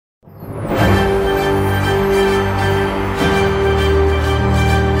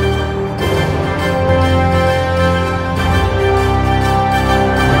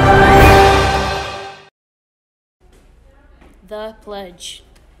pledge.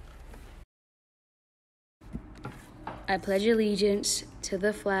 I pledge allegiance to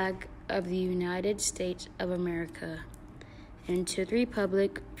the flag of the United States of America and to the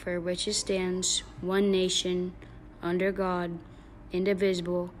republic for which it stands, one nation, under God,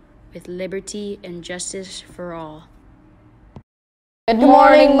 indivisible, with liberty and justice for all. Good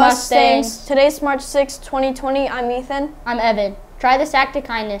morning, Mustangs. Today's March 6, 2020. I'm Ethan. I'm Evan. Try this act of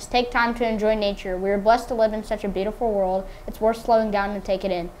kindness. Take time to enjoy nature. We are blessed to live in such a beautiful world. It's worth slowing down and take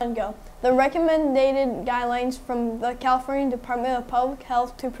it in. And go. The recommended guidelines from the California Department of Public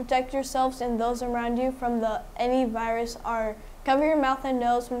Health to protect yourselves and those around you from any virus are: cover your mouth and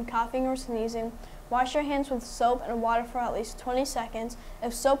nose when coughing or sneezing. Wash your hands with soap and water for at least 20 seconds.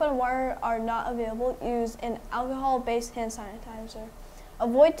 If soap and water are not available, use an alcohol-based hand sanitizer.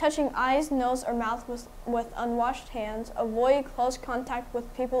 Avoid touching eyes, nose, or mouth with unwashed hands. Avoid close contact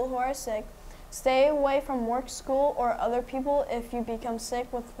with people who are sick. Stay away from work, school, or other people if you become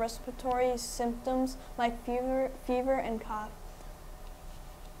sick with respiratory symptoms like fever and cough.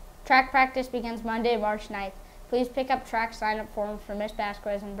 Track practice begins Monday, March 9th. Please pick up track sign-up forms for Ms.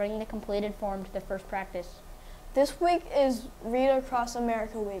 Vasquez and bring the completed form to the first practice. This week is Read Across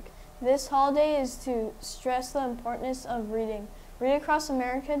America Week. This holiday is to stress the importance of reading. Read Across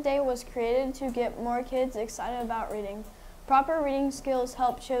America Day was created to get more kids excited about reading. Proper reading skills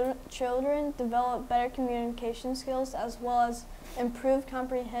help children develop better communication skills as well as improve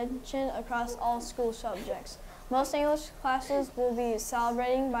comprehension across all school subjects. Most English classes will be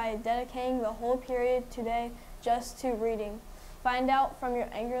celebrating by dedicating the whole period today just to reading. Find out from your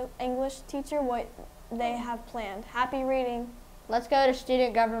English teacher what they have planned. Happy reading! Let's go to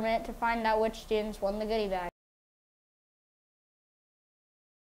student government to find out which students won the goodie bag.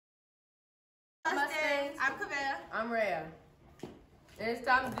 Mustangs. I'm Kaveh. I'm Rhea. And it's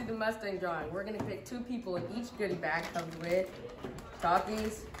time to do the Mustang drawing. We're going to pick 2 people in each goodie bag covered with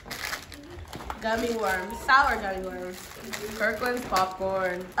toffees, Gummy worms, sour gummy worms, Kirkland's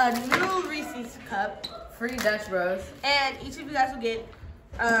popcorn, a new Reese's cup, free Dutch Bros, and each of you guys will get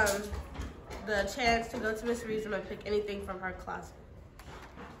the chance to go to Miss Reed's and pick anything from her closet.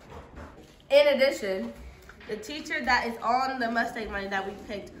 In addition, the teacher that is on the Mustang money that we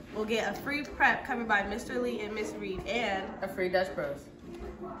picked will get a free prep covered by Mr. Lee and Miss Reed and a free Dutch Bros.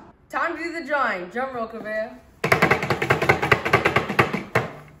 Time to do the drawing. Drum roll, Kaveh.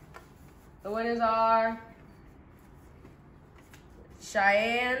 The winners are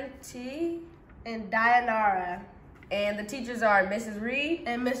Cheyenne T. and Dayanara And the teachers are Mrs. Reed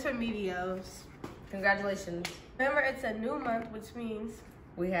and Miss Remedios. Congratulations. Remember, it's a new month, which means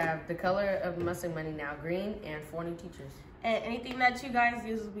we have the color of the Mustang money now green and 4 new teachers. and anything that you guys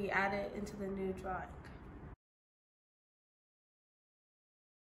use will be added into the new drawing.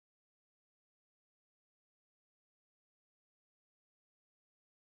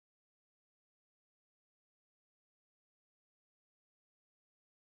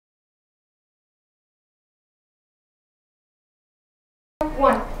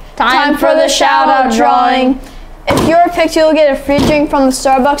 Time for the shout-out drawing. If you're picked, you'll get a free drink from the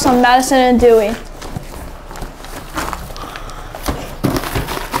Starbucks on Madison and Dewey.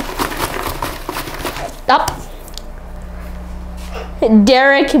 Stop.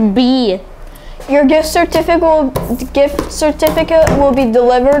 Derek B. Your gift certificate will be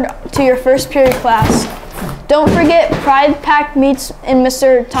delivered to your first period class. Don't forget Pride Pack meets in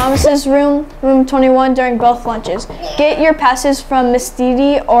Mr. Thomas's room 21 during both lunches. Get your passes from Miss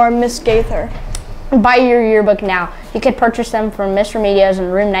Dede or Miss Gaither. Buy your yearbook now. You can purchase them from Miss Remedios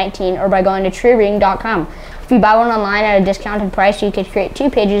in room 19 or by going to treereading.com. If you buy one online at a discounted price, you could create 2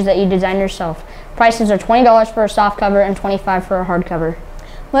 pages that you design yourself. Prices are $20 for a soft cover and $25 for a hardcover.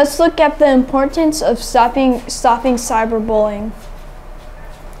 Let's look at the importance of stopping cyberbullying.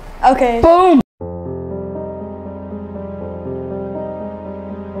 Okay. Boom!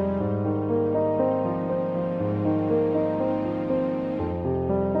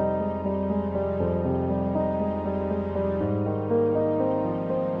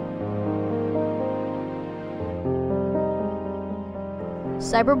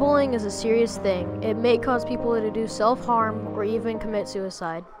 Cyberbullying is a serious thing. It may cause people to do self-harm or even commit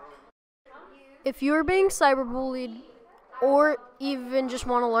suicide. If you are being cyberbullied or even just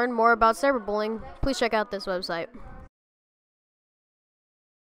want to learn more about cyberbullying, please check out this website.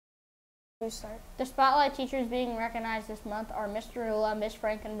 The Spotlight teachers being recognized this month are Mr. Rula, Miss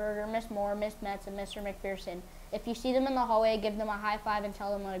Frankenberger, Miss Moore, Miss Metz, and Mr. McPherson. If you see them in the hallway, give them a high five and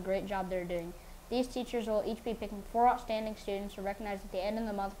tell them what a great job they're doing. These teachers will each be picking 4 outstanding students to recognize at the end of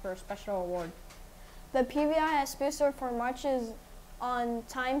the month for a special award. The PBI has sponsored for March's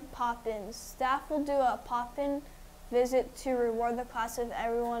on-time pop-ins. Staff will do a pop-in visit to reward the class if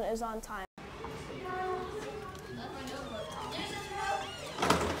everyone is on time.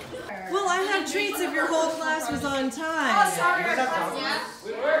 Well, I have treats if your whole class was on time. Oh, sorry. Yeah.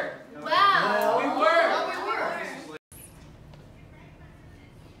 We were. Wow. We were.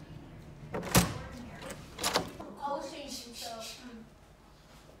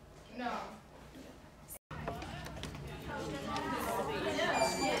 No.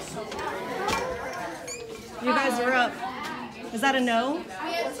 You guys are up. Is that a no? We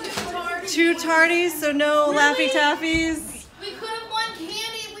had Two tardies, so no Laffy Taffies. We could have won candy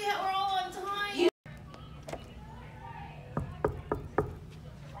if we were all on time.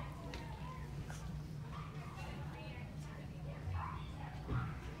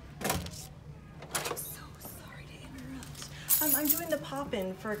 So sorry to interrupt. I'm doing the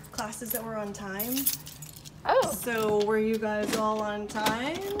pop-in for classes that were on time. Oh. So were you guys all on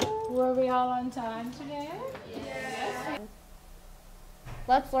time? Were we all on time today? Yes.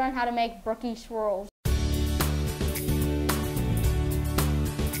 Let's learn how to make brookie swirls.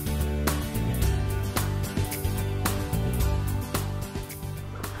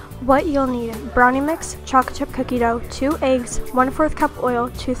 What you'll need: brownie mix, chocolate chip cookie dough, 2 eggs, 1/4 cup oil,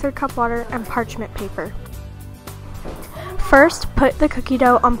 2/3 cup water, and parchment paper. First, put the cookie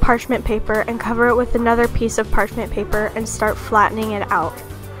dough on parchment paper and cover it with another piece of parchment paper and start flattening it out.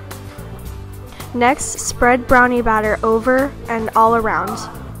 Next, spread brownie batter over and all around.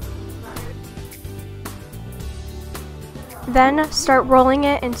 Then, start rolling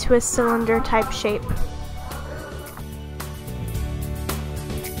it into a cylinder type shape.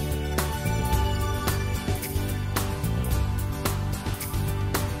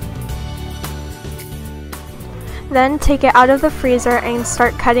 Then take it out of the freezer and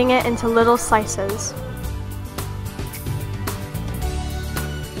start cutting it into little slices.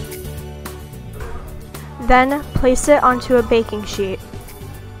 Then place it onto a baking sheet.